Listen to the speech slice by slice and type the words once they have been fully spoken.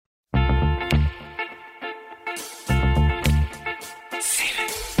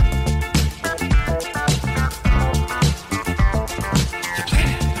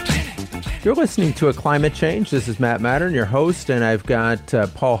You're listening to A Climate Change. This is Matt Mattern, your host, and I've got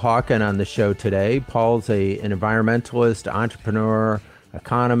Paul Hawken on the show today. Paul's an environmentalist, entrepreneur,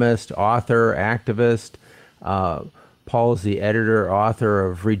 economist, author, activist. Paul's the editor, author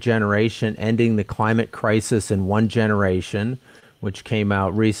of Regeneration-Ending the Climate Crisis in One Generation, which came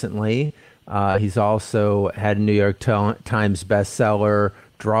out recently. He's also had a New York Times bestseller,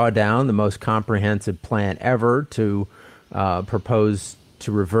 Drawdown, the most comprehensive plan ever to propose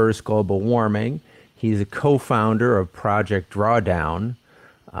to reverse global warming. He's a co-founder of Project Drawdown.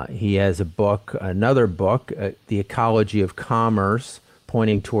 He has a book, another book, The Ecology of Commerce,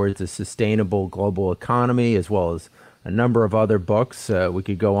 pointing towards a sustainable global economy, as well as a number of other books. We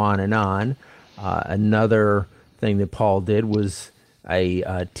could go on and on. Another thing that Paul did was a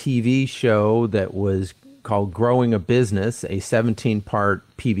TV show that was called Growing a Business, a 17-part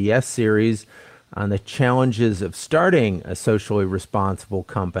PBS series on the challenges of starting a socially responsible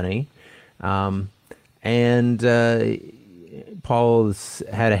company. And Paul's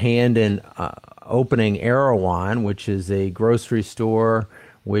had a hand in opening Erewhon, which is a grocery store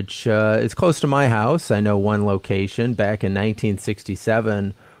which is close to my house. I know one location. Back in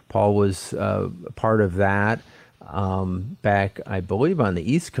 1967, Paul was part of that. Back, I believe, on the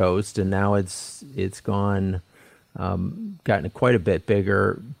East Coast, and now it's gotten quite a bit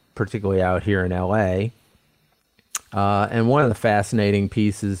bigger, particularly out here in LA. And one of the fascinating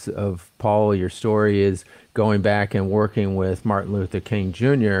pieces of, Paul, your story is going back and working with Martin Luther King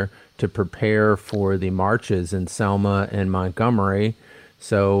Jr. to prepare for the marches in Selma and Montgomery.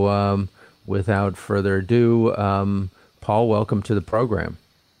 So without further ado, Paul, welcome to the program.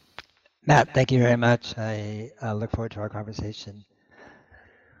 Matt, thank you very much. I look forward to our conversation.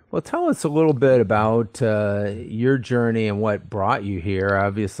 Well, tell us a little bit about your journey and what brought you here.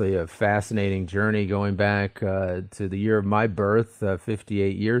 Obviously, a fascinating journey going back to the year of my birth,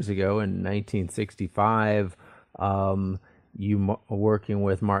 58 years ago in 1965. You working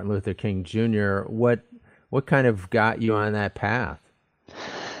with Martin Luther King Jr. What kind of got you on that path?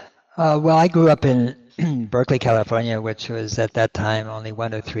 Well, I grew up in Berkeley, California, which was at that time only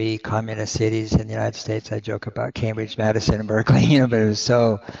one of three communist cities in the United States. I joke about Cambridge, Madison, and Berkeley, but it was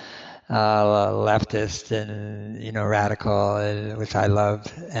so leftist and radical, which I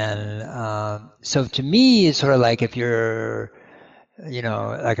loved. And so to me, it's sort of like if you're,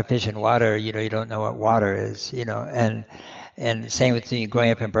 like a fish in water, you don't know what water is, And same with me growing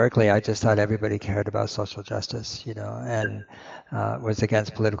up in Berkeley, I just thought everybody cared about social justice, and was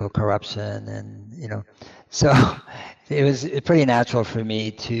against political corruption, and so it was pretty natural for me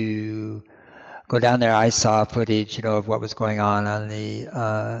to go down there. I saw footage, of what was going on the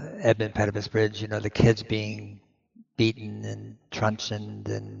Edmund Pettus Bridge, the kids being beaten and truncheoned,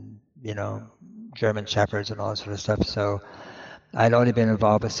 and German shepherds and all that sort of stuff. So I'd only been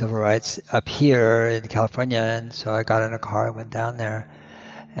involved with civil rights up here in California, and so I got in a car and went down there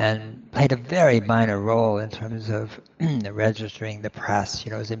and played a very minor role in terms of registering the press,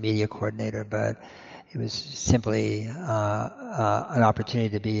 as a media coordinator, but it was simply an opportunity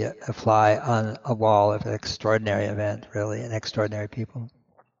to be a fly on a wall of an extraordinary event, really, and extraordinary people.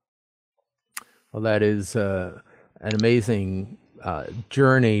 Well, that is an amazing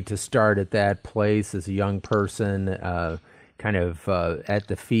journey to start at that place as a young person, kind of at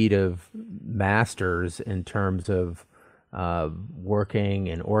the feet of masters in terms of working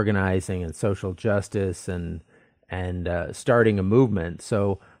and organizing and social justice and starting a movement.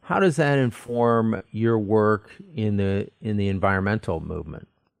 So how does that inform your work in the environmental movement?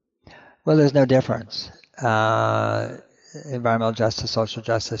 Well, there's no difference. Environmental justice, social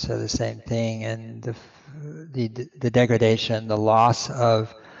justice are the same thing, and the degradation, the loss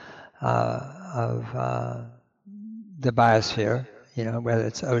of the biosphere, whether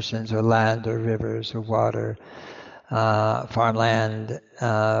it's oceans or land or rivers or water, farmland,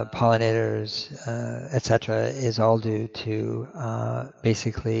 pollinators, etc., is all due to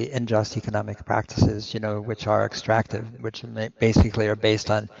basically unjust economic practices, which are extractive, which basically are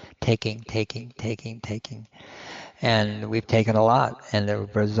based on taking. And we've taken a lot, and the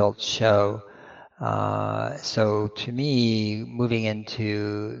results show. So to me, moving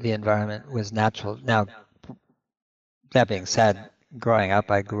into the environment was natural. Now, that being said, growing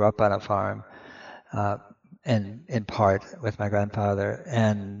up, I grew up on a farm, and in part with my grandfather,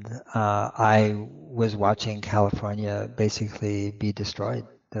 and I was watching California basically be destroyed,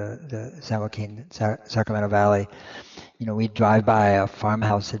 the San Joaquin, Sacramento Valley. We'd drive by a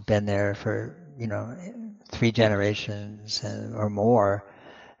farmhouse that had been there for, 3 generations or more,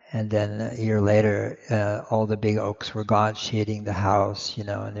 and then a year later, all the big oaks were gone, shading the house,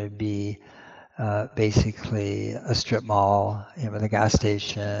 and there'd be basically a strip mall, with a gas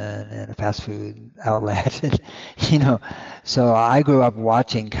station and a fast food outlet. And, so I grew up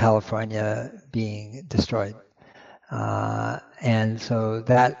watching California being destroyed. And so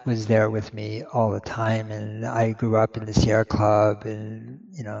that was there with me all the time. And I grew up in the Sierra Club and,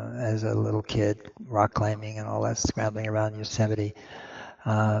 as a little kid, rock climbing and all that, scrambling around Yosemite.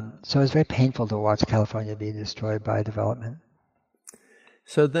 So it was very painful to watch California be destroyed by development.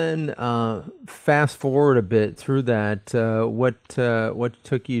 So then, fast forward a bit through that. What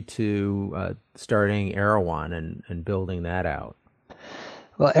took you to starting Erewhon and building that out?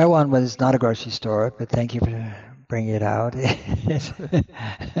 Well, Erewhon was not a grocery store, but thank you for bringing it out.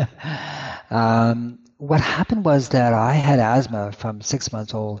 What happened was that I had asthma from 6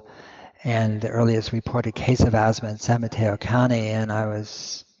 months old, and the earliest reported case of asthma in San Mateo County, and I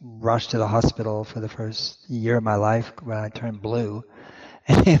was rushed to the hospital for the first year of my life when I turned blue.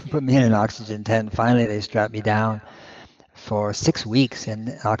 And they put me in an oxygen tent. Finally, they strapped me down for 6 weeks in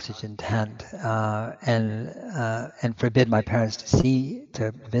an oxygen tent, and forbid my parents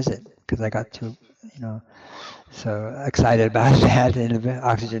to visit because I got too, so excited about that in the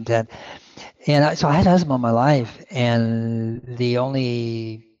oxygen tent. And so I had asthma all my life, and the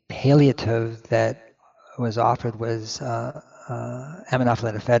only palliative that was offered was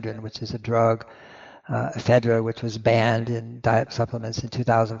aminophylline ephedrine, which is a drug. Ephedra, which was banned in diet supplements in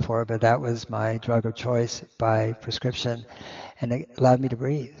 2004, but that was my drug of choice by prescription, and it allowed me to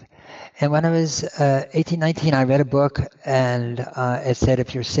breathe. And when I was 18, 19, I read a book, and it said,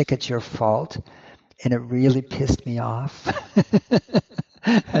 if you're sick, it's your fault, and it really pissed me off.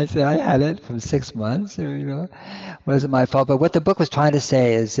 I said, I had it from 6 months, wasn't my fault. But what the book was trying to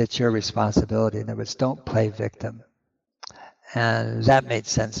say is it's your responsibility. In other words, don't play victim. And that made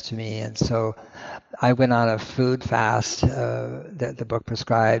sense to me. And so I went on a food fast that the book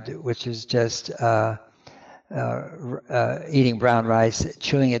prescribed, which is just eating brown rice,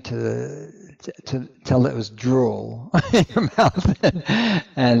 chewing it till it was drool in your mouth,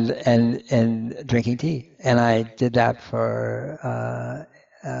 and drinking tea. And I did that for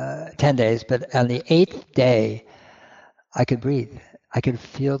 10 days. But on the 8th day, I could breathe. I could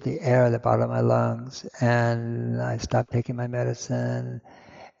feel the air at the bottom of my lungs, and I stopped taking my medicine,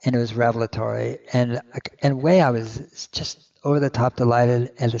 and it was revelatory. And in a way, I was just over the top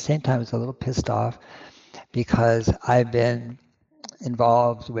delighted. At the same time, I was a little pissed off because I've been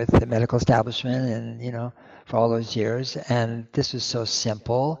involved with the medical establishment and, for all those years, and this was so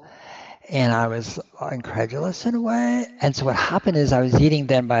simple. And I was incredulous in a way. And so what happened is I was eating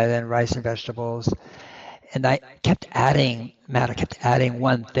by then rice and vegetables. And I kept adding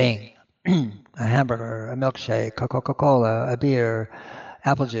one thing, a hamburger, a milkshake, a Coca-Cola, a beer,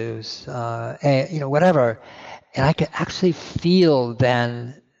 apple juice, whatever. And I could actually feel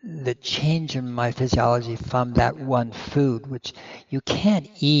then the change in my physiology from that one food, which you can't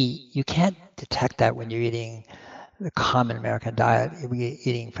detect that when you're eating the common American diet. You're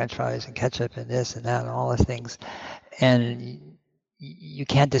eating French fries and ketchup and this and that and all the things. And you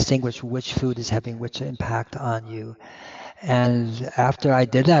can't distinguish which food is having which impact on you. And after I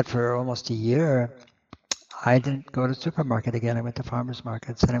did that for almost a year, I didn't go to the supermarket again. I went to farmers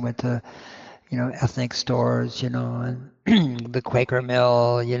markets, and I went to, ethnic stores, and the Quaker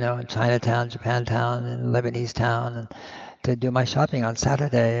Mill, in Chinatown, Japantown, and Lebanese Town, and to do my shopping on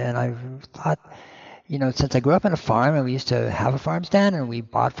Saturday. And I thought, since I grew up on a farm and we used to have a farm stand and we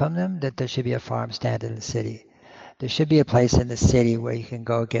bought from them, that there should be a farm stand in the city. There should be a place in the city where you can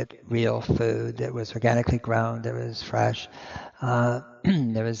go get real food that was organically grown, that was fresh.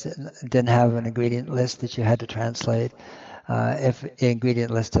 Didn't have an ingredient list that you had to translate, if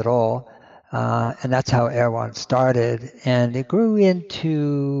ingredient list at all. And that's how Erewhon started. And it grew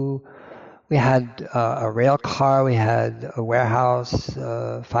into, we had a rail car, we had a warehouse,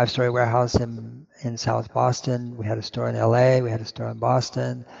 a 5-story warehouse in South Boston. We had a store in LA, we had a store in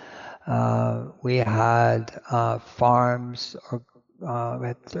Boston. We had farms, we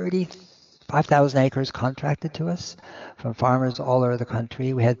had 35,000 acres contracted to us from farmers all over the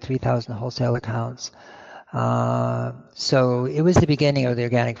country. We had 3,000 wholesale accounts. So it was the beginning of the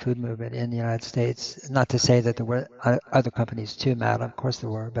organic food movement in the United States. Not to say that there were other companies too, Matt, of course there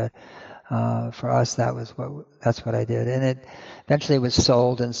were, but for us that's what I did. And it eventually was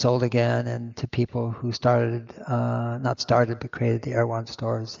sold and sold again, and to people who but created the Erewhon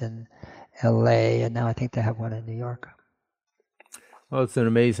stores in LA, and now I think they have one in New York. Well, it's an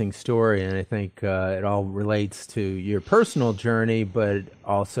amazing story, and I think it all relates to your personal journey, but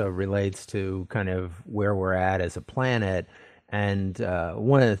also relates to kind of where we're at as a planet. And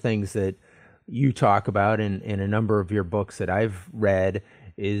one of the things that you talk about in a number of your books that I've read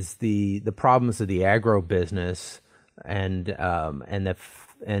is the problems of the agro business and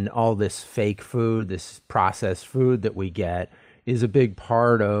and all this fake food, this processed food that we get is a big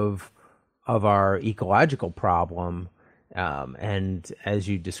part of our ecological problem. And as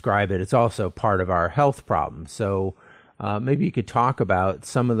you describe it, it's also part of our health problem. So maybe you could talk about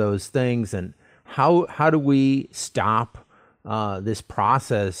some of those things and how do we stop this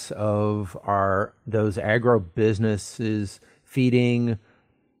process of those agro businesses feeding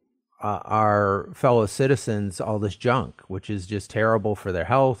our fellow citizens all this junk, which is just terrible for their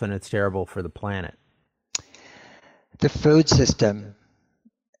health and it's terrible for the planet. The food system,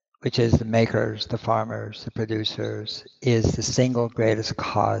 which is the makers, the farmers, the producers, is the single greatest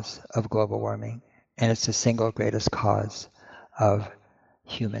cause of global warming, and it's the single greatest cause of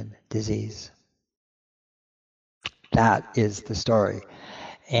human disease. That is the story.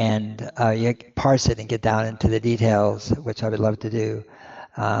 And you parse it and get down into the details, which I would love to do.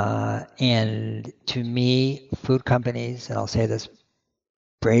 And to me, food companies, and I'll say this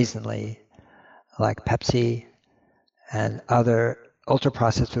brazenly, like Pepsi and other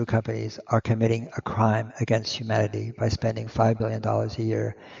ultra-processed food companies, are committing a crime against humanity by spending $5 billion a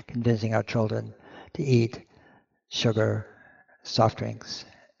year convincing our children to eat sugar, soft drinks,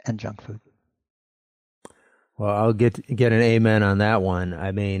 and junk food. Well, I'll get an amen on that one.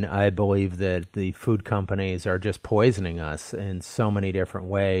 I mean, I believe that the food companies are just poisoning us in so many different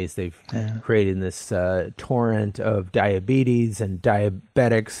ways. They've created this torrent of diabetes and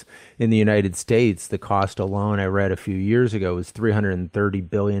diabetics in the United States. The cost alone, I read a few years ago, was $330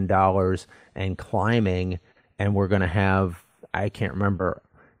 billion and climbing. And we're going to have, I can't remember,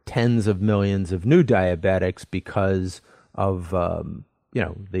 tens of millions of new diabetics because of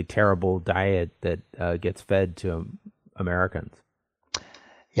the terrible diet that gets fed to Americans.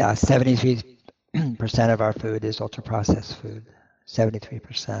 Yeah, 73% of our food is ultra-processed food,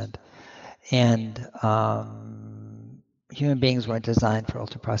 73%. And human beings weren't designed for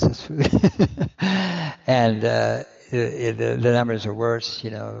ultra-processed food. And the numbers are worse.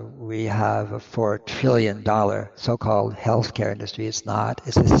 We have a $4 trillion so-called healthcare industry. It's not.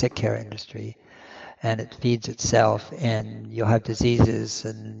 It's a sick care industry. And it feeds itself, and you'll have diseases,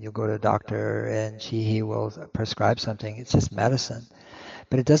 and you'll go to a doctor, and he will prescribe something. It's just medicine.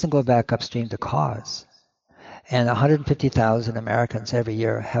 But it doesn't go back upstream to cause. And 150,000 Americans every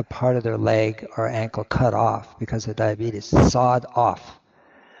year have part of their leg or ankle cut off because of diabetes, sawed off.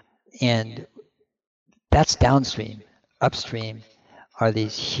 And that's downstream. Upstream are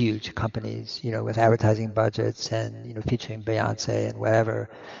these huge companies, with advertising budgets and, featuring Beyonce and whatever,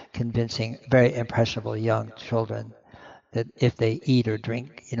 convincing very impressionable young children that if they eat or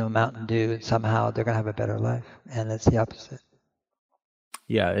drink, Mountain Dew, somehow they're going to have a better life. And it's the opposite.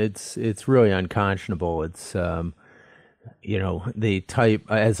 Yeah, it's really unconscionable. It's, the type,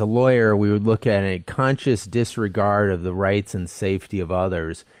 as a lawyer, we would look at a conscious disregard of the rights and safety of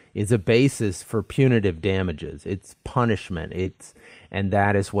others is a basis for punitive damages. It's punishment. And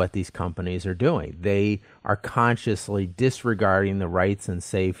that is what these companies are doing. They are consciously disregarding the rights and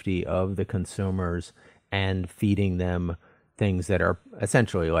safety of the consumers and feeding them things that are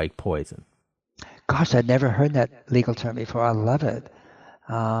essentially like poison. Gosh, I'd never heard that legal term before. I love it.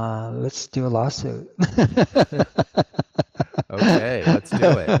 Let's do a lawsuit. Okay, let's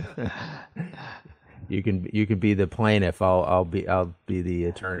do it. You can be the plaintiff. I'll be the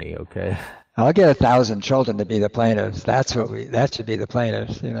attorney. Okay. I'll get 1,000 children to be the plaintiffs. That should be the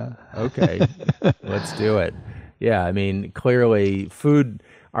plaintiffs, Okay, let's do it. Yeah, I mean, clearly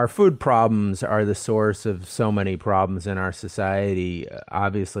our food problems are the source of so many problems in our society.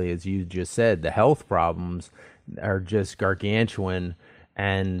 Obviously, as you just said, the health problems are just gargantuan.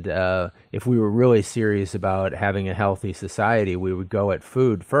 And if we were really serious about having a healthy society, we would go at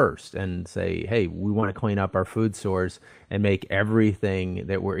food first and say, hey, we want to clean up our food source and make everything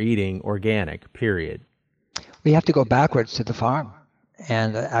that we're eating organic, period. We have to go backwards to the farm.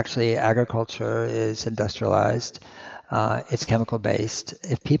 And actually, agriculture is industrialized. It's chemical-based.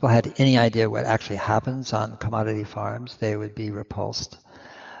 If people had any idea what actually happens on commodity farms, they would be repulsed.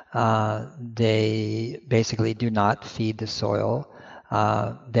 They basically do not feed the soil.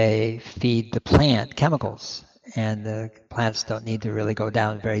 They feed the plant chemicals, and the plants don't need to really go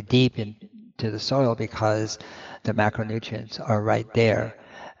down very deep into the soil because the macronutrients are right there.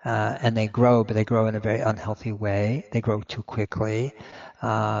 And they grow, but they grow in a very unhealthy way. They grow too quickly.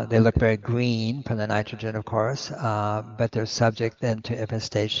 They look very green from the nitrogen, of course, but they're subject then to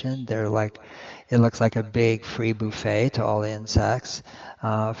infestation. It looks like a big free buffet to all the insects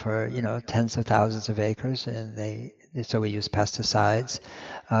for tens of thousands of acres, and So we use pesticides.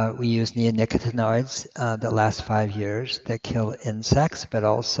 We use neonicotinoids that last 5 years that kill insects, but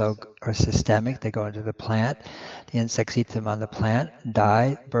also are systemic. They go into the plant. The insects eat them on the plant,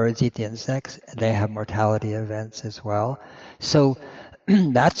 die. Birds eat the insects. They have mortality events as well. So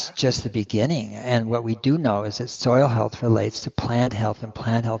that's just the beginning. And what we do know is that soil health relates to plant health, and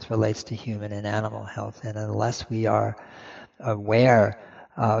plant health relates to human and animal health. And unless we are aware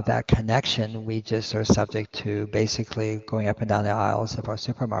of that connection, we just are subject to basically going up and down the aisles of our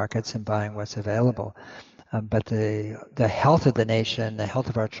supermarkets and buying what's available. But the health of the nation, the health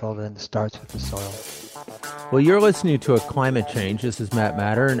of our children starts with the soil. Well, you're listening to A Climate Change. This is Matt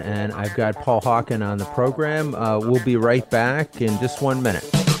Mattern, and I've got Paul Hawken on the program. We'll be right back in just 1 minute.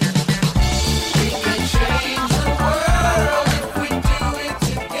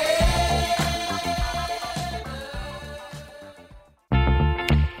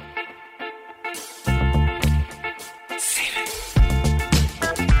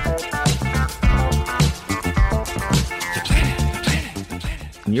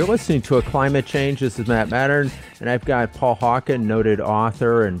 You're listening to A Climate Change. This is Matt Mattern, and I've got Paul Hawken, noted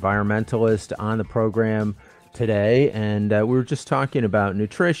author, environmentalist, on the program today. And we were just talking about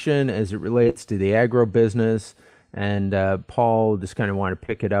nutrition as it relates to the agro-business. And Paul, just kind of want to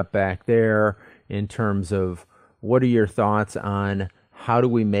pick it up back there in terms of what are your thoughts on how do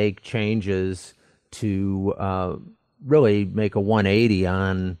we make changes to really make a 180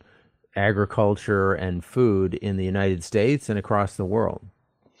 on agriculture and food in the United States and across the world?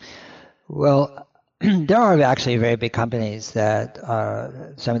 Well, there are actually very big companies that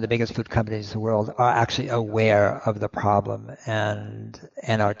some of the biggest food companies in the world are actually aware of the problem and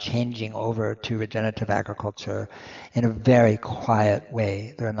are changing over to regenerative agriculture in a very quiet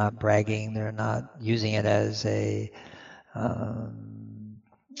way. They're not bragging. They're not using it as a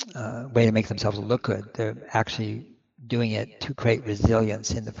way to make themselves look good. They're actually doing it to create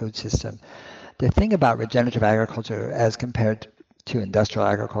resilience in the food system. The thing about regenerative agriculture as compared to industrial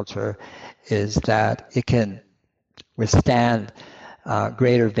agriculture is that it can withstand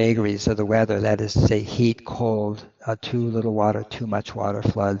greater vagaries of the weather, that is to say heat, cold, too little water, too much water,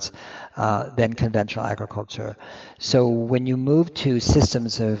 floods, than conventional agriculture. So when you move to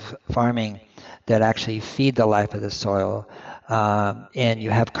systems of farming that actually feed the life of the soil, and you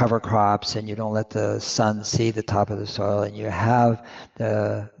have cover crops and you don't let the sun see the top of the soil, and you have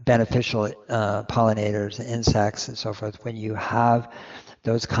the beneficial pollinators and insects and so forth, when you have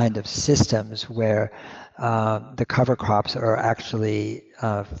those kind of systems where the cover crops are actually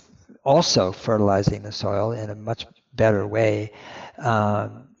also fertilizing the soil in a much better way,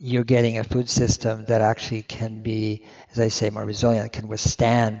 you're getting a food system that actually can be, as I say, more resilient, can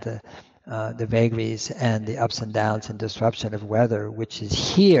withstand the vagaries and the ups and downs and disruption of weather, which is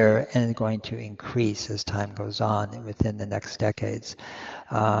here and going to increase as time goes on within the next decades.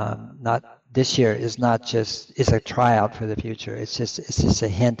 This year is not just, it's a tryout for the future. It's just a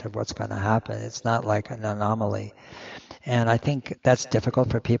hint of what's going to happen. It's not like an anomaly. And I think that's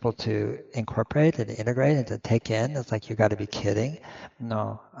difficult for people to incorporate and integrate and to take in. It's like, you got to be kidding.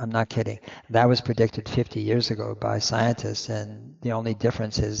 No, I'm not kidding. That was predicted 50 years ago by scientists, and the only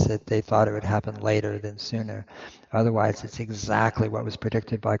difference is that they thought it would happen later than sooner. Otherwise, it's exactly what was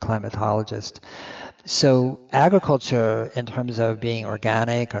predicted by climatologists. So agriculture, in terms of being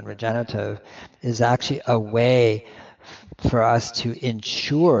organic and regenerative, is actually a way for us to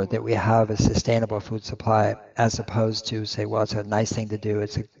ensure that we have a sustainable food supply, as opposed to say, well, it's a nice thing to do,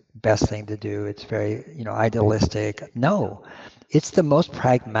 it's the best thing to do, it's very, idealistic. No, it's the most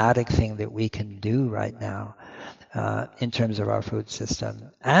pragmatic thing that we can do right now in terms of our food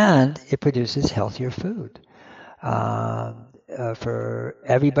system, and it produces healthier food for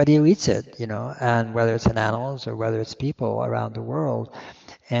everybody who eats it, and whether it's in animals or whether it's people around the world.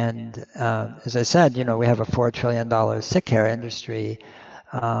 And as I said, we have a $4 trillion sick care industry,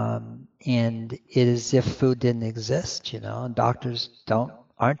 and it is as if food didn't exist, and doctors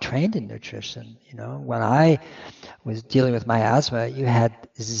aren't trained in nutrition. When I was dealing with my asthma, you had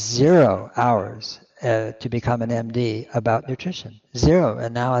 0 hours to become an MD about nutrition, 0.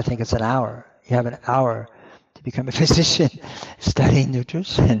 And now I think it's an hour. You have an hour to become a physician studying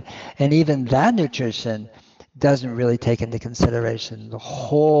nutrition, and even that nutrition doesn't really take into consideration the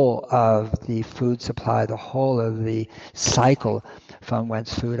whole of the food supply, the whole of the cycle from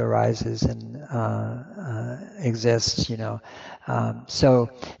whence food arises and exists, So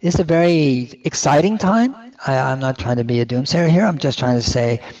it's a very exciting time. I'm not trying to be a doomsayer here. I'm just trying to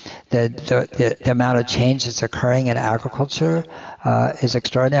say that the amount of change that's occurring in agriculture is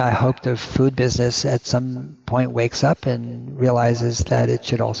extraordinary. I hope the food business at some point wakes up and realizes that it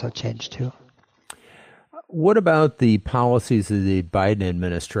should also change too. What about the policies of the Biden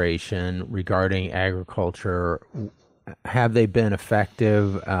administration regarding agriculture? Have they been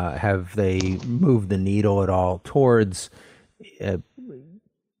effective? Have they moved the needle at all towards uh,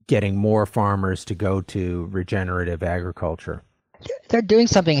 getting more farmers to go to regenerative agriculture? They're doing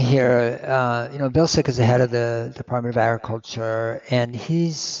something here. Bill Sick is the head of the Department of Agriculture, and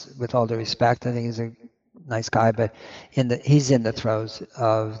he's, with all due respect, I think he's a nice guy, but he's in the throes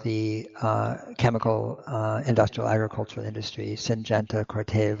of the chemical industrial agricultural industry, Syngenta,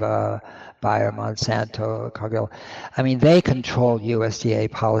 Corteva, Bayer, Monsanto, Cargill. I mean, they control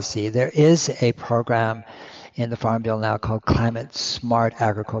USDA policy. There is a program in the Farm Bill now called Climate Smart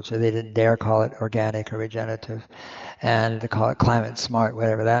Agriculture. They didn't dare call it organic or regenerative, and they call it Climate Smart,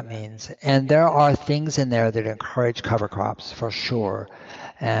 whatever that means. And there are things in there that encourage cover crops for sure,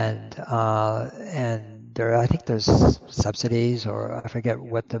 and there, I think there's subsidies, or I forget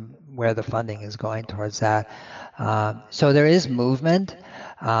where the funding is going towards that. So there is movement,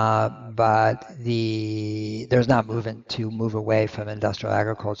 but there's not movement to move away from industrial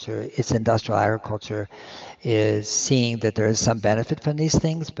agriculture. It's industrial agriculture is seeing that there is some benefit from these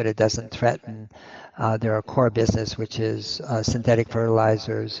things, but it doesn't threaten their core business, which is synthetic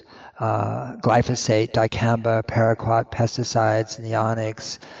fertilizers, glyphosate, dicamba, paraquat, pesticides,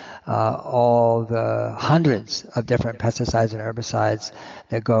 neonics, all the hundreds of different pesticides and herbicides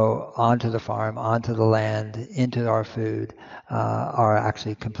that go onto the farm, onto the land, into our food, are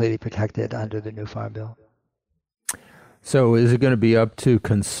actually completely protected under the new Farm Bill. So is it going to be up to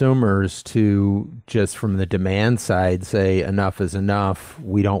consumers to, just from the demand side, say enough is enough,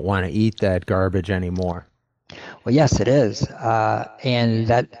 we don't want to eat that garbage anymore? Well, yes, it is. And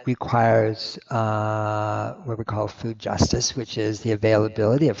that requires what we call food justice, which is the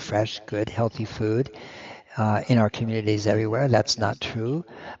availability of fresh, good, healthy food in our communities everywhere. That's not true.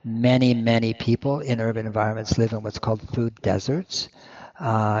 Many, many people in urban environments live in what's called food deserts.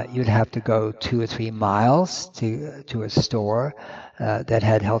 You'd have to go 2 or 3 miles to a store that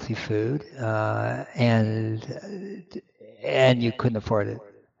had healthy food, and you couldn't afford it.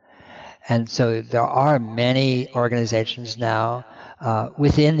 And so there are many organizations now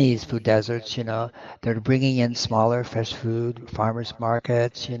within these food deserts, that are bringing in smaller fresh food, farmers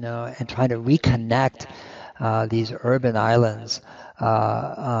markets, and trying to reconnect these urban islands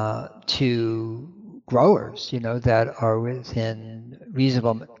to growers, that are within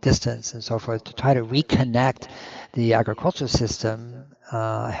reasonable distance and so forth, to try to reconnect the agricultural system,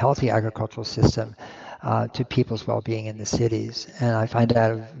 healthy agricultural system, to people's well-being in the cities. And I find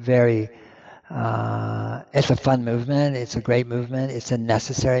that it's a fun movement, it's a great movement, it's a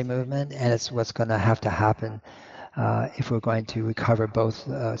necessary movement, and it's what's going to have to happen if we're going to recover both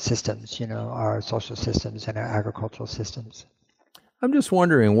systems, our social systems and our agricultural systems. I'm just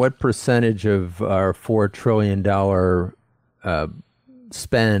wondering what percentage of our $4 trillion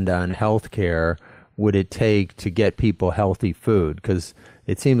spend on healthcare would it take to get people healthy food? Because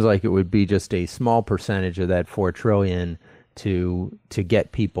it seems like it would be just a small percentage of that $4 trillion to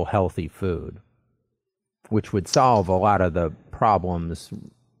get people healthy food, which would solve a lot of the problems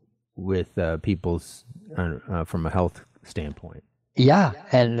with people's from a health standpoint. Yeah,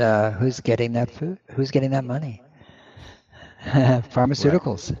 and who's getting that food? Who's getting that money?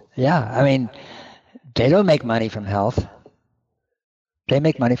 Pharmaceuticals. Right. Yeah, I mean, they don't make money from health. They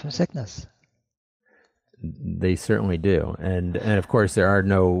make money from sickness. They certainly do, and of course there are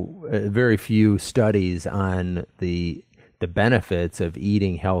very few studies on the benefits of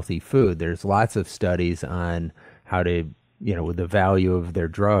eating healthy food. There's lots of studies on how to, the value of their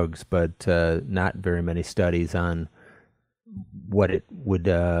drugs, but not very many studies on what would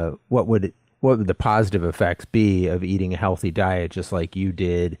the positive effects be of eating a healthy diet, just like you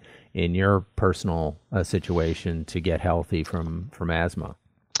did in your personal situation to get healthy from asthma.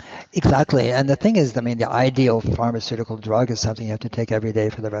 Exactly. And the thing is, I mean, the ideal pharmaceutical drug is something you have to take every day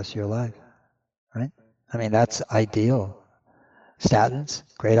for the rest of your life, right? I mean, that's ideal. Statins,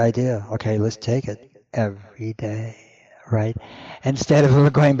 great idea. Okay, let's take it every day, right? Instead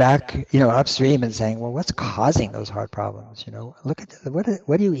of going back, upstream and saying, well, what's causing those heart problems? Look at what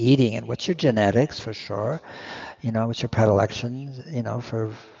are you eating, and what's your genetics for sure? What's your predilections,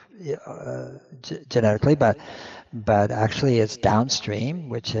 for genetically, but actually it's downstream,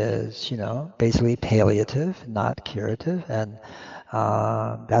 which is, basically palliative, not curative, and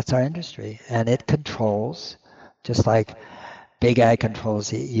that's our industry, and it controls, just like Big Ag controls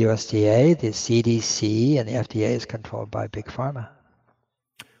the USDA, the CDC, and the FDA is controlled by Big Pharma.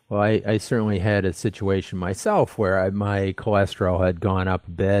 Well, I certainly had a situation myself where my cholesterol had gone up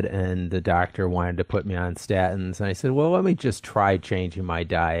a bit, and the doctor wanted to put me on statins. And I said, well, let me just try changing my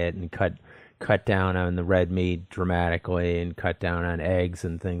diet and cut cut down on the red meat dramatically and cut down on eggs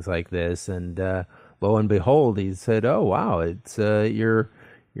and things like this. And lo and behold, he said, "Oh wow, it's your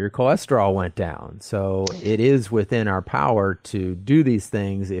cholesterol went down." So it is within our power to do these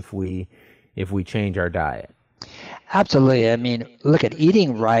things if we change our diet. Absolutely. I mean, look at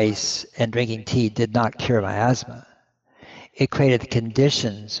eating rice and drinking tea did not cure my asthma. It created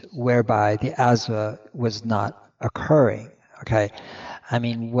conditions whereby the asthma was not occurring. Okay. I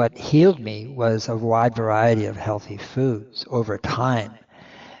mean, what healed me was a wide variety of healthy foods over time.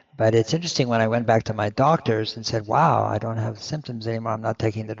 But it's interesting when I went back to my doctors and said, wow, I don't have symptoms anymore. I'm not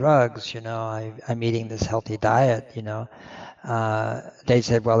taking the drugs. I'm eating this healthy diet, they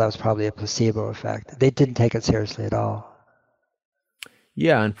said, well, that was probably a placebo effect. They didn't take it seriously at all.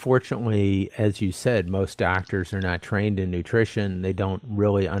 Yeah, unfortunately, as you said, most doctors are not trained in nutrition. They don't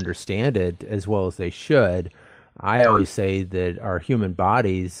really understand it as well as they should. I always say that our human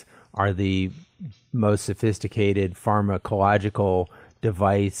bodies are the most sophisticated pharmacological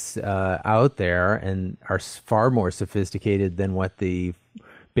device out there and are far more sophisticated than what the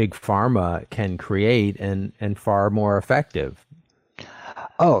big pharma can create and far more effective.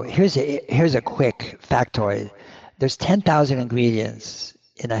 Oh, here's a quick factoid. There's 10,000 ingredients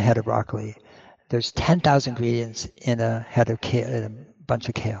in a head of broccoli. There's 10,000 ingredients in a head of kale, in a bunch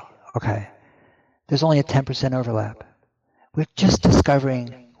of kale. Okay. There's only a 10% overlap. We're just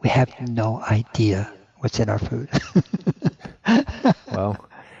discovering we have no idea what's in our food. Well,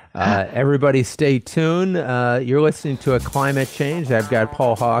 everybody stay tuned. You're listening to A Climate Change. I've got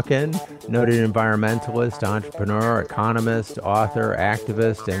Paul Hawken, noted environmentalist, entrepreneur, economist, author,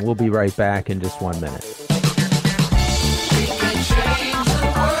 activist, and we'll be right back in just 1 minute.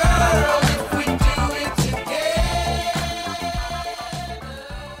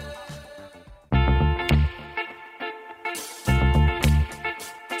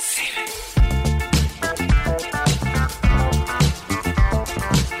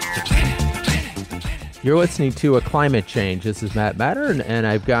 You're listening to A Climate Change. This is Matt Matter, and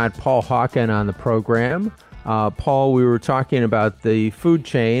I've got Paul Hawken on the program. Paul, we were talking about the food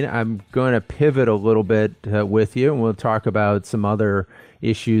chain. I'm going to pivot a little bit with you, and we'll talk about some other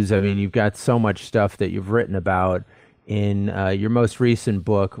issues. I mean, you've got so much stuff that you've written about in your most recent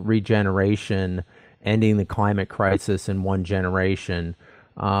book, Regeneration-Ending the Climate Crisis in One Generation.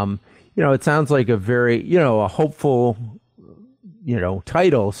 It sounds like a very, a hopeful,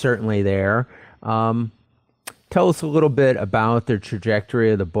 title certainly there. Tell us a little bit about the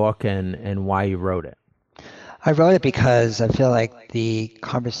trajectory of the book and why you wrote it. I wrote it because I feel like the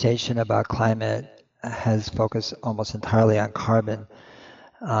conversation about climate has focused almost entirely on carbon.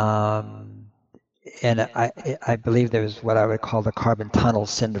 And I believe there's what I would call the carbon tunnel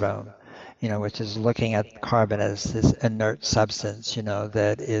syndrome, which is looking at carbon as this inert substance,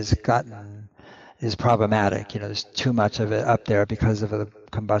 that is problematic. There's too much of it up there because of the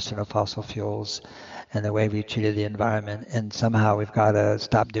combustion of fossil fuels and the way we've treated the environment. And somehow we've got to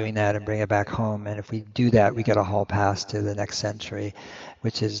stop doing that and bring it back home. And if we do that, we get a hall pass to the next century,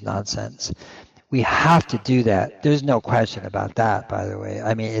 which is nonsense. We have to do that. There's no question about that, by the way.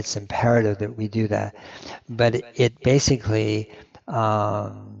 I mean, it's imperative that we do that. But it basically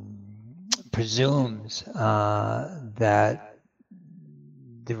presumes that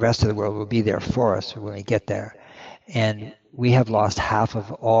the rest of the world will be there for us when we get there. And we have lost half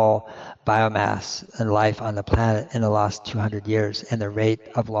of all biomass and life on the planet in the last 200 years, and the rate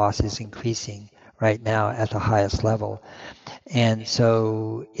of loss is increasing right now at the highest level. And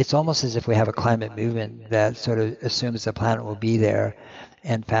so it's almost as if we have a climate movement that sort of assumes the planet will be there,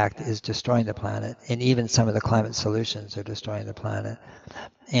 in fact is destroying the planet. And even some of the climate solutions are destroying the planet.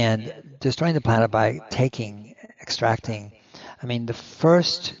 And destroying the planet by extracting. I mean, the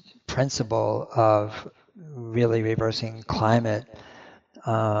first principle of really reversing climate,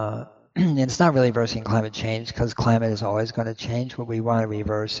 and it's not really reversing climate change because climate is always going to change. What we want to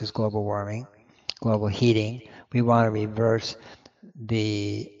reverse is global warming, global heating. We want to reverse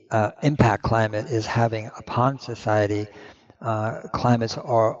the impact climate is having upon society. Climates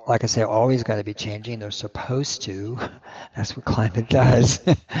are, like I say, always going to be changing. They're supposed to. That's what climate does.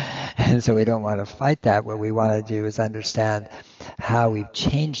 And so we don't want to fight that. What we want to do is understand how we've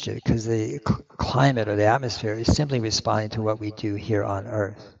changed it, because the climate or the atmosphere is simply responding to what we do here on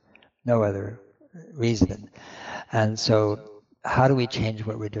Earth. No other reason. And so how do we change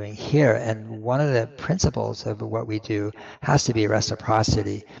what we're doing here? And one of the principles of what we do has to be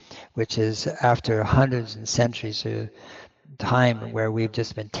reciprocity, which is after hundreds and centuries of time where we've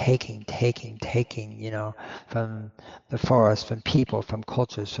just been taking, from the forest, from people, from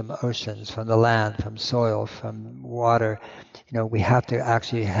cultures, from oceans, from the land, from soil, from water. We have to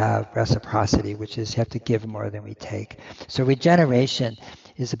actually have reciprocity, which is you have to give more than we take. So regeneration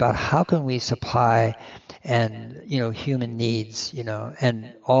is about how can we supply and human needs,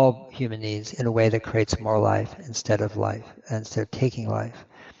 and all human needs in a way that creates more life instead of taking life.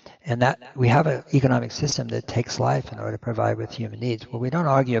 And that we have an economic system that takes life in order to provide with human needs. Well, we don't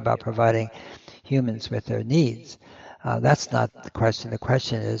argue about providing humans with their needs. That's not the question. The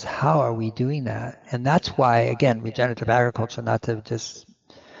question is, how are we doing that? And that's why, again, regenerative agriculture, not to just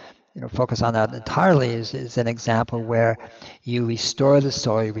focus on that entirely, is an example where you restore the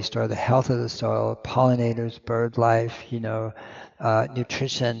soil, you restore the health of the soil, pollinators, bird life,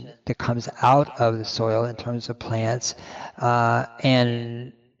 nutrition that comes out of the soil in terms of plants,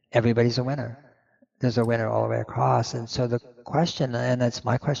 and everybody's a winner. There's a winner all the way across. And so the question, and it's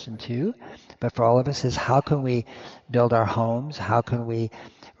my question too, but for all of us, is how can we build our homes? How can we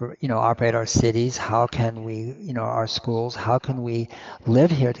operate our cities? How can we, our schools? How can we live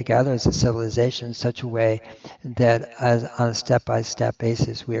here together as a civilization in such a way that on a step-by-step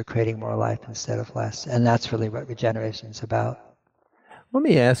basis, we are creating more life instead of less? And that's really what regeneration is about. Let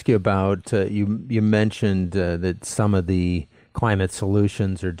me ask you about, you mentioned that some of the climate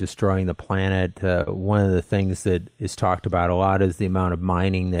solutions are destroying the planet. One of the things that is talked about a lot is the amount of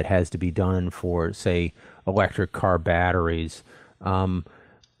mining that has to be done for, say, electric car batteries.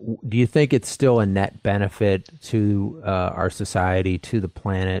 Do you think it's still a net benefit to our society, to the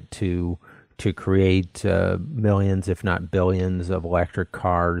planet, to create millions, if not billions, of electric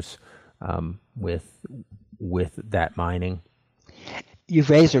cars with that mining? You've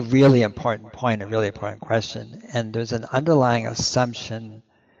raised a really important point, a really important question. And there's an underlying assumption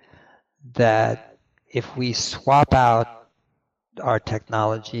that if we swap out our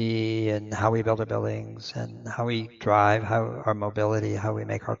technology and how we build our buildings and how we drive, how our mobility, how we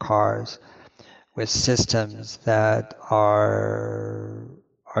make our cars, with systems that are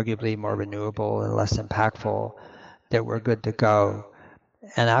arguably more renewable and less impactful, that we're good to go.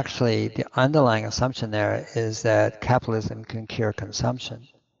 And actually, the underlying assumption there is that capitalism can cure consumption.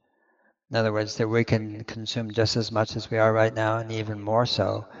 In other words, that we can consume just as much as we are right now, and even more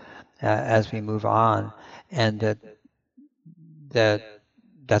so as we move on, and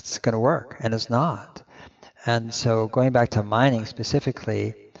that's going to work, and it's not. And so, going back to mining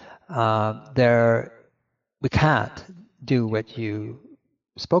specifically, we can't do what you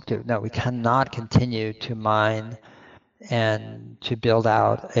spoke to. No, we cannot continue to mine and to build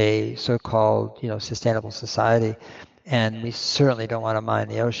out a so-called, sustainable society. And we certainly don't want to mine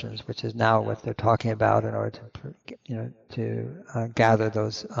the oceans, which is now what they're talking about in order to gather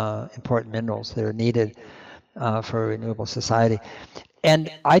those important minerals that are needed for a renewable society.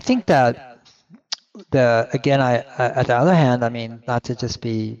 And I think that at the other hand, I mean, not to just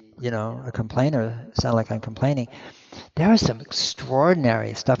be, a complainer, sound like I'm complaining, there is some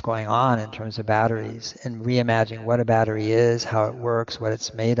extraordinary stuff going on in terms of batteries and reimagining what a battery is, how it works, what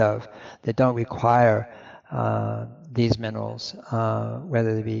it's made of, that don't require these minerals,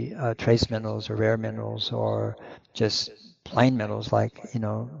 whether they be trace minerals or rare minerals or just plain minerals like,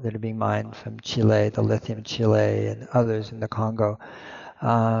 that are being mined from Chile, the lithium in Chile and others in the Congo.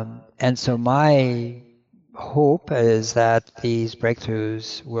 And so my hope is that these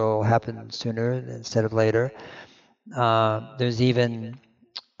breakthroughs will happen sooner instead of later. There's even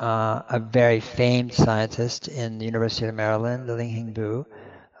a very famed scientist in the University of Maryland, Lingbing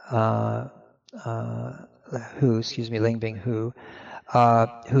Hu,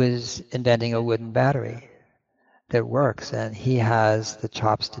 who is inventing a wooden battery that works, and he has the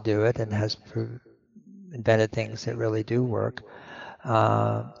chops to do it and has invented things that really do work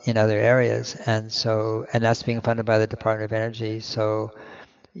in other areas, and that's being funded by the Department of Energy. So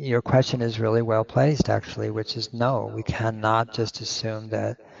your question is really well placed, actually, which is no, we cannot just assume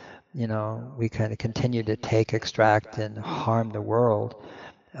that we can continue to extract and harm the world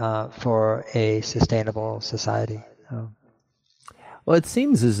for a sustainable society. Well, it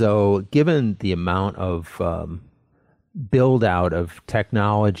seems as though, given the amount of build out of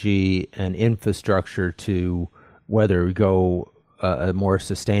technology and infrastructure to whether we go a more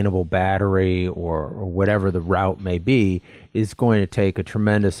sustainable battery or whatever the route may be, is going to take a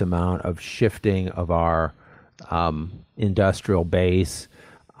tremendous amount of shifting of our industrial base.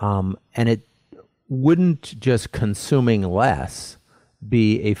 And it wouldn't just consuming less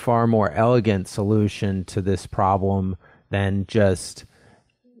be a far more elegant solution to this problem than just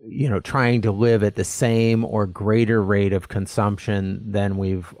trying to live at the same or greater rate of consumption than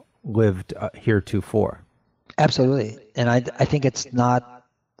we've lived heretofore? Absolutely. And I think it's not,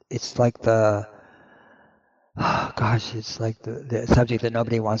 it's like the, oh gosh, it's like the subject that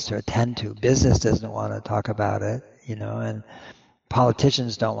nobody wants to attend to. Business doesn't want to talk about it, and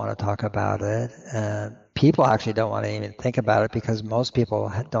politicians don't want to talk about it. And people actually don't want to even think about it because most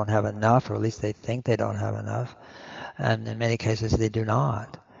people don't have enough, or at least they think they don't have enough. And in many cases, they do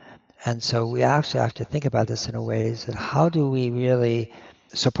not. And so we actually have to think about this in a way that how do we really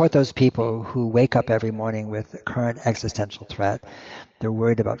support those people who wake up every morning with the current existential threat. They're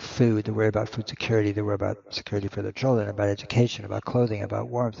worried about food, they're worried about food security, they're worried about security for their children, about education, about clothing, about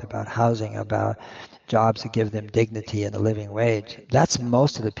warmth, about housing, about jobs that give them dignity and a living wage. That's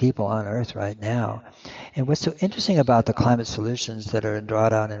most of the people on Earth right now. And what's so interesting about the climate solutions that are in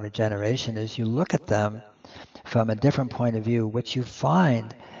drawdown and regeneration is you look at them from a different point of view. What you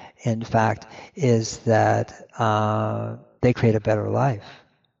find, in fact, is that they create a better life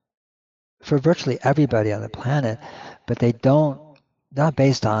for virtually everybody on the planet, but they don't, not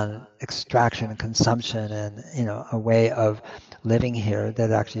based on extraction and consumption and a way of living here that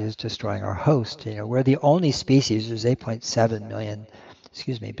actually is destroying our host. We're the only species. There's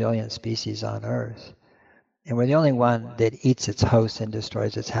 8.7 billion species on Earth, and we're the only one that eats its host and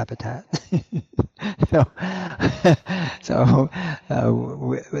destroys its habitat. so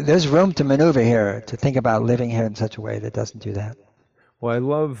there's room to maneuver here, to think about living here in such a way that doesn't do that. Well, I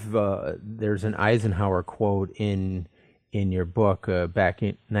love, there's an Eisenhower quote in your book. Back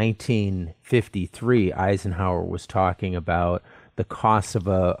in 1953, Eisenhower was talking about the cost of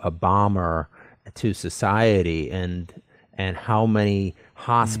a bomber to society and how many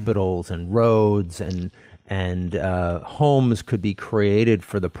hospitals and roads and homes could be created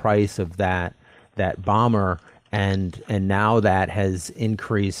for the price of that bomber, and now that has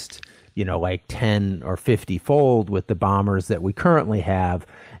increased like 10 or 50 fold with the bombers that we currently have.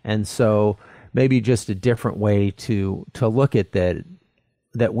 And so maybe just a different way to look at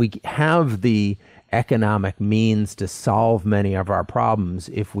that we have the economic means to solve many of our problems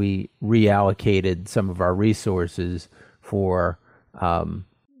if we reallocated some of our resources for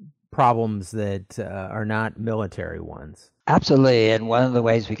problems that are not military ones. Absolutely. And one of the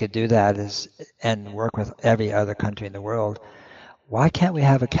ways we could do that is, and work with every other country in the world, why can't we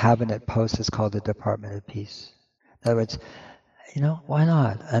have a cabinet post that's called the Department of Peace? In other words, why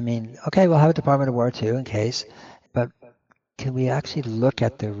not? I mean, okay, we'll have a Department of War too in case, but can we actually look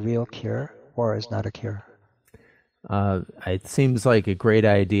at the real cure? War is not a cure. It seems like a great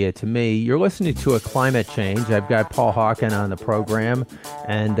idea to me. You're listening to A Climate Change. I've got Paul Hawken on the program,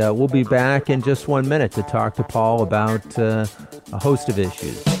 and we'll be back in just 1 minute to talk to Paul about a host of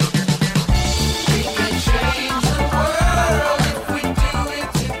issues.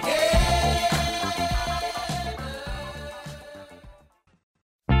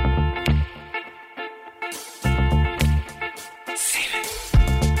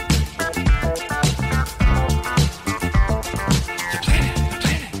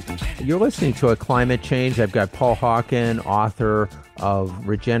 You're listening to A Climate Change. I've got Paul Hawken, author of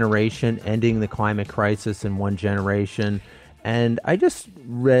Regeneration-Ending the Climate Crisis in One Generation. And I just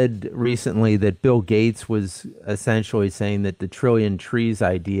read recently that Bill Gates was essentially saying that the trillion trees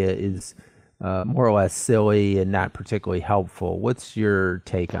idea is more or less silly and not particularly helpful. What's your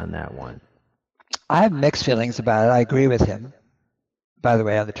take on that one? I have mixed feelings about it. I agree with him, by the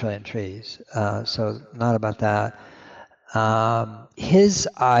way, on the trillion trees. So not about that. His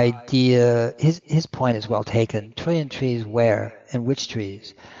idea, his point is well taken. Trillion trees where and which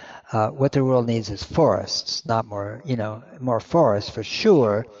trees? What the world needs is forests, not more, more forests for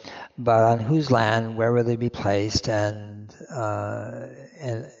sure, but on whose land, where will they be placed, and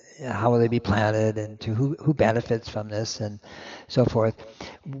how will they be planted, and to who benefits from this, and so forth.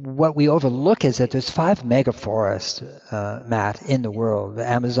 What we overlook is that there's 5 mega forests, Matt, in the world: the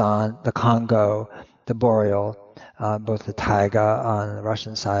Amazon, the Congo, the Boreal, both the taiga on the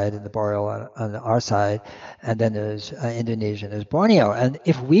Russian side and the boreal on our side, and then there's Indonesia and there's Borneo. And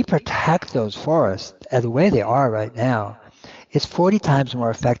if we protect those forests the way they are right now, it's 40 times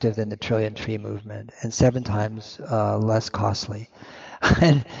more effective than the trillion tree movement and 7 times less costly.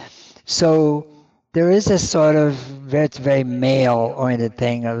 And so there is this sort of very male-oriented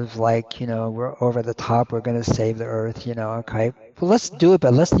thing of like, we're over the top, we're going to save the earth, okay. Well, let's do it,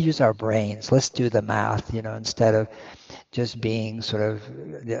 but let's use our brains. Let's do the math, instead of just being sort of,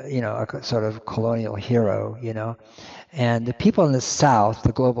 a sort of colonial hero, And the people in the South,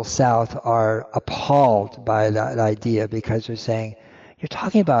 the global South, are appalled by that idea because they're saying, you're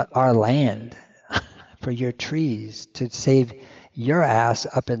talking about our land for your trees to save your ass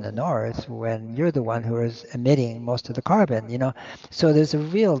up in the north when you're the one who is emitting most of the carbon, you know. So there's a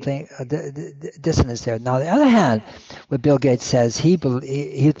real thing, dissonance there. Now, on the other hand, what Bill Gates says, he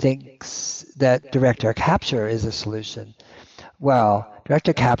thinks that direct air capture is a solution. Well, direct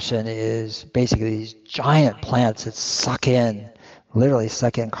air capture is basically these giant plants that literally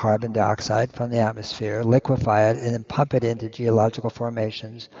suck in carbon dioxide from the atmosphere, liquefy it, and then pump it into geological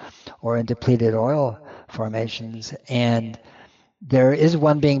formations or in depleted oil formations. And there is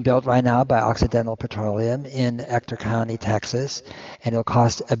one being built right now by Occidental Petroleum in Ector County, Texas, and it'll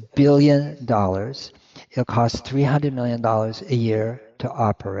cost $1 billion. It'll cost $300 million a year to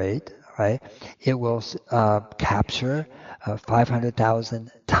operate, right? It will capture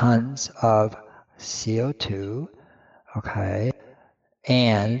 500,000 tons of CO2, okay?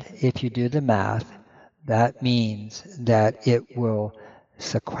 And if you do the math, that means that it will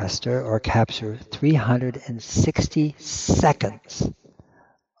sequester or capture 360 seconds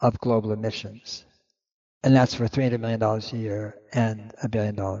of global emissions. And that's for $300 million a year and $1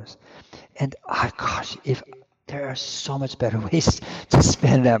 billion. And gosh, if there are so much better ways to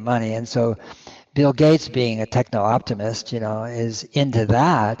spend that money. And so Bill Gates, being a techno-optimist, you know, is into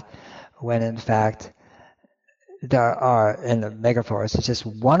that, when in fact there are, in the megaforest, it's just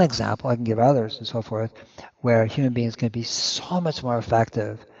one example, I can give others and so forth, where human beings can be so much more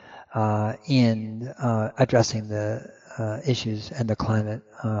effective in addressing the issues and the climate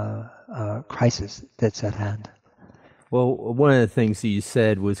crisis that's at hand. Well, one of the things that you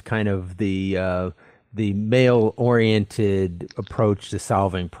said was kind of the male-oriented approach to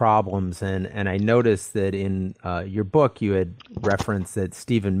solving problems, and I noticed that in your book you had referenced that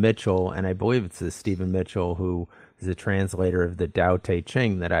Stephen Mitchell, and I believe it's the Stephen Mitchell who is a translator of the Tao Te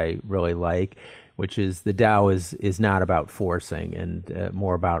Ching that I really like, which is the Tao is not about forcing and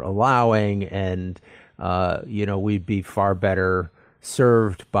more about allowing, and you know, we'd be far better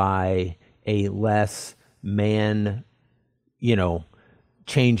served by a less man, you know,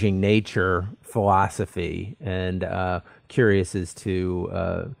 changing nature philosophy, and curious as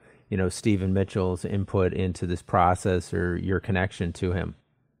to you know, Stephen Mitchell's input into this process or your connection to him.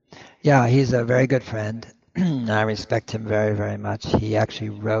 Yeah, he's a very good friend. I respect him very, very much. He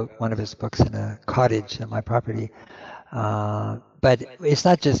actually wrote one of his books in a cottage on my property. But it's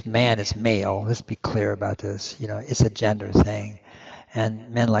not just man, it's male. Let's be clear about this. You know, it's a gender thing. And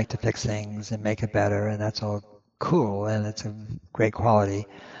men like to fix things and make it better, and that's all cool, and it's a great quality.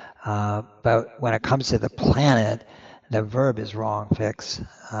 But when it comes to the planet, the verb is wrong, fix.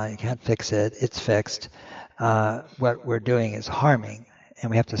 You can't fix it, it's fixed. What we're doing is harming,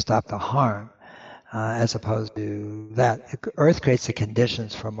 and we have to stop the harm, as opposed to that. Earth creates the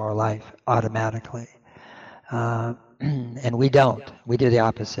conditions for more life automatically. And we don't. We do the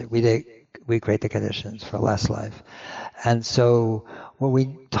opposite. We create the conditions for less life. And so what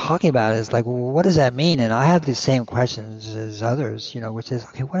we're talking about is like, well, what does that mean? And I have the same questions as others, you know, which is,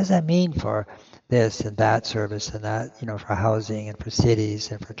 okay, what does that mean for this and that service and that, you know, for housing and for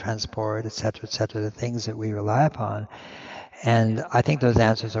cities and for transport, et cetera, the things that we rely upon. And I think those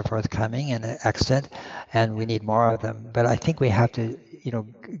answers are forthcoming and extant, and we need more of them. But I think we have to, you know,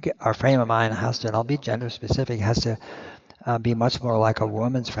 our frame of mind has to, and I'll be gender specific, has to be much more like a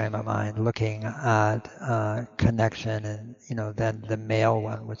woman's frame of mind, looking at connection, and, you know, than the male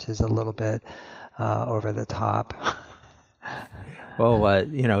one, which is a little bit over the top. Well,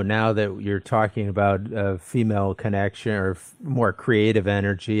 you know, now that you're talking about female connection or more creative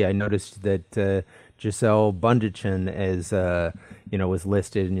energy, I noticed that Giselle Bundchen you know, was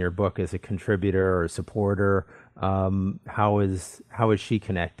listed in your book as a contributor or a supporter. How is she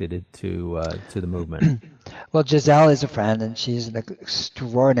connected to the movement? Well, Giselle is a friend, and she's an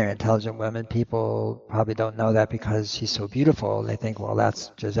extraordinary, intelligent woman. People probably don't know that because she's so beautiful. They think, well,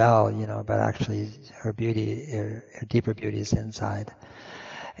 that's Giselle, you know, but actually her beauty, her deeper beauty is inside.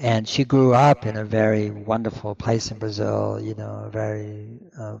 And she grew up in a very wonderful place in Brazil, you know, very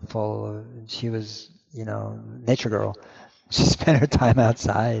she was, you know, nature girl. She spent her time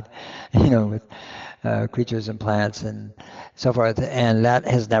outside, you know, with creatures and plants and so forth, and that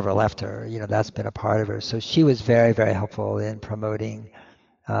has never left her. You know, that's been a part of her. So she was very, very helpful in promoting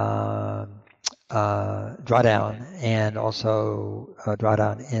drawdown, and also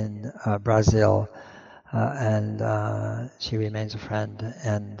drawdown in Brazil, and she remains a friend.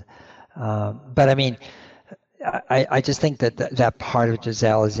 And but I mean, I just think that part of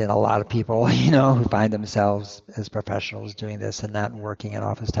Giselle is in a lot of people, you know, who find themselves as professionals doing this and that, and working in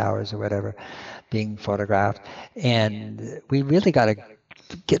office towers or whatever, being photographed. And we really got to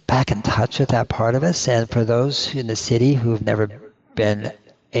get back in touch with that part of us. And for those in the city who've never been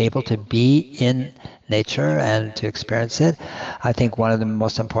able to be in nature and to experience it. I think one of the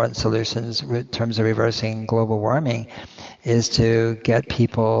most important solutions in terms of reversing global warming is to get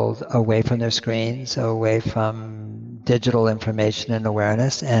people away from their screens, away from digital information and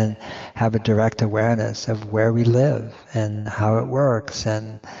awareness, and have a direct awareness of where we live and how it works.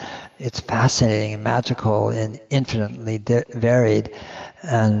 And it's fascinating and magical and infinitely varied.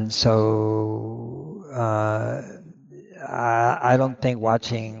 And so I don't think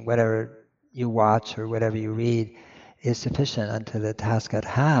watching whatever you watch or whatever you read is sufficient unto the task at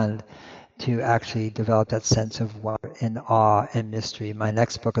hand to actually develop that sense of wonder and awe and mystery. My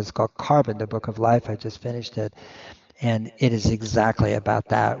next book is called Carbon, the Book of Life. I just finished it. And it is exactly about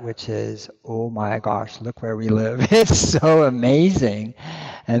that, which is, oh my gosh, look where we live. It's so amazing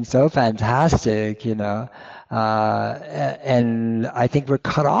and so fantastic, you know. And I think we're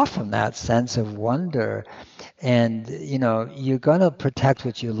cut off from that sense of wonder. And, you know, you're going to protect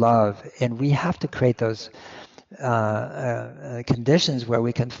what you love. And we have to create those conditions where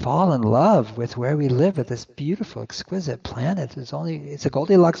we can fall in love with where we live, with this beautiful, exquisite planet. It's a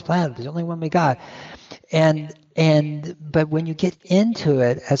Goldilocks planet. There's only one we got. But when you get into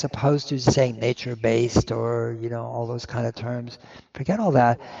it, as opposed to saying nature-based or, you know, all those kind of terms, forget all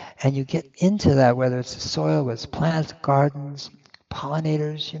that, and you get into that, whether it's the soil, whether it's plants, gardens,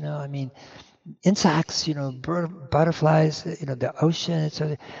 pollinators, you know, I mean, insects, you know, butterflies, you know, the ocean.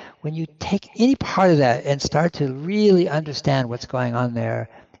 So when you take any part of that and start to really understand what's going on there,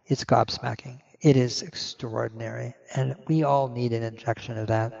 it's gobsmacking. It is extraordinary, and we all need an injection of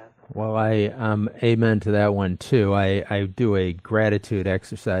that. Well, I amen to that one too. I do a gratitude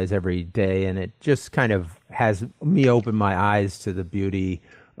exercise every day, and it just kind of has me open my eyes to the beauty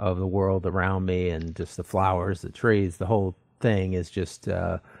of the world around me, and just the flowers, the trees, the whole thing is just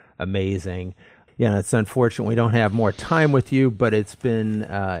amazing. Yeah, it's unfortunate we don't have more time with you, but it's been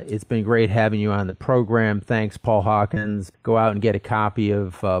great having you on the program. Thanks, Paul Hawken. Go out and get a copy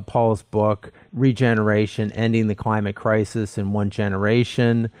of Paul's book, Regeneration-Ending the Climate Crisis in One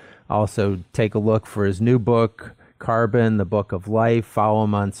Generation. Also, take a look for his new book, Carbon, the Book of Life. Follow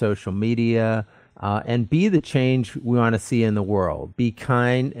him on social media. And be the change we want to see in the world. Be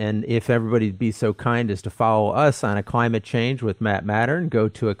kind, and if everybody'd be so kind as to follow us on A Climate Change with Matt Mattern, go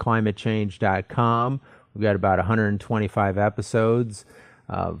to aclimatechange.com. We've got about 125 episodes.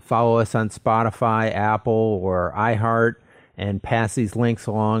 Follow us on Spotify, Apple, or iHeart, and pass these links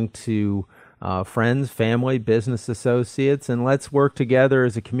along to friends, family, business associates, and let's work together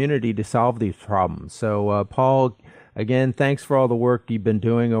as a community to solve these problems. So, Paul, again, thanks for all the work you've been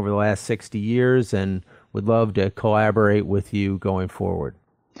doing over the last 60 years, and would love to collaborate with you going forward.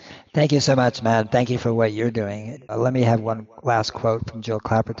 Thank you so much, Matt. Thank you for what you're doing. Let me have one last quote from Jill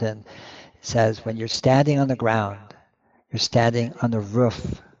Clapperton. It says, when you're standing on the ground, you're standing on the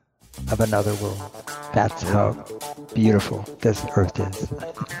roof of another world. That's how beautiful this earth is.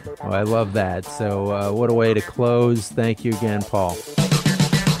 Well, I love that. So what a way to close. Thank you again, Paul.